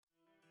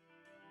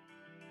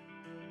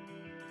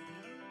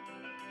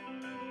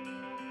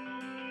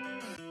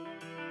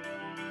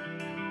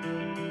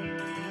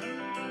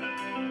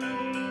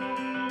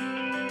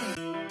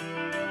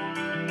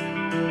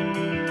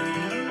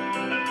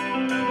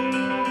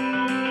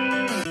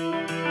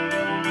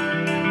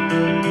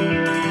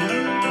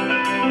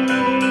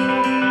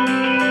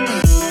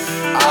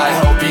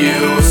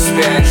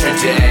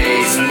spend your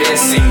days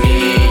missing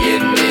me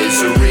in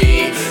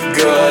misery.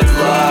 Good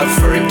luck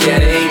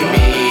forgetting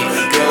me.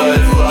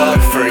 Good luck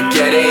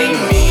forgetting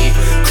me.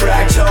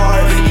 Cracked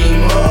heart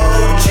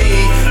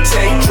emoji.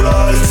 Take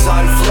drugs,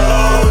 I'm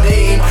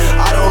floating.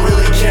 I don't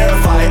really care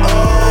if I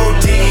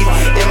OD.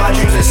 In my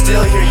dreams I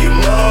still hear you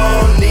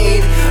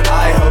moaning.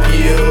 I hope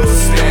you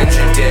spend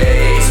your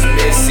days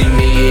missing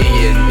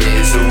me in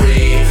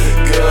misery.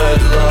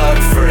 Good luck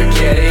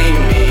forgetting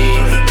me.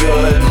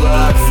 Good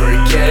luck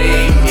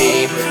forgetting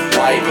me.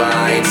 White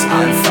lines,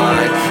 I'm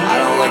fine. I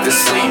don't like to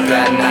sleep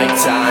at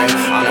nighttime.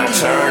 I'm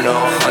nocturnal,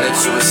 100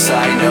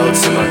 suicide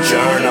notes in my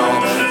journal.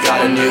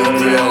 Got a new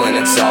grill and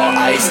it's all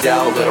iced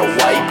out. Little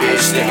white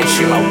bitch thinking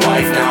she my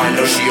wife now. I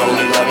know she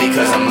only loved me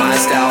cause I'm my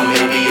style.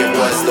 Maybe it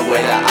was the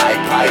way that I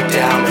pipe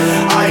down.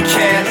 I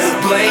can't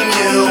blame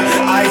you,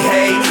 I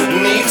hate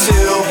me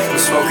too.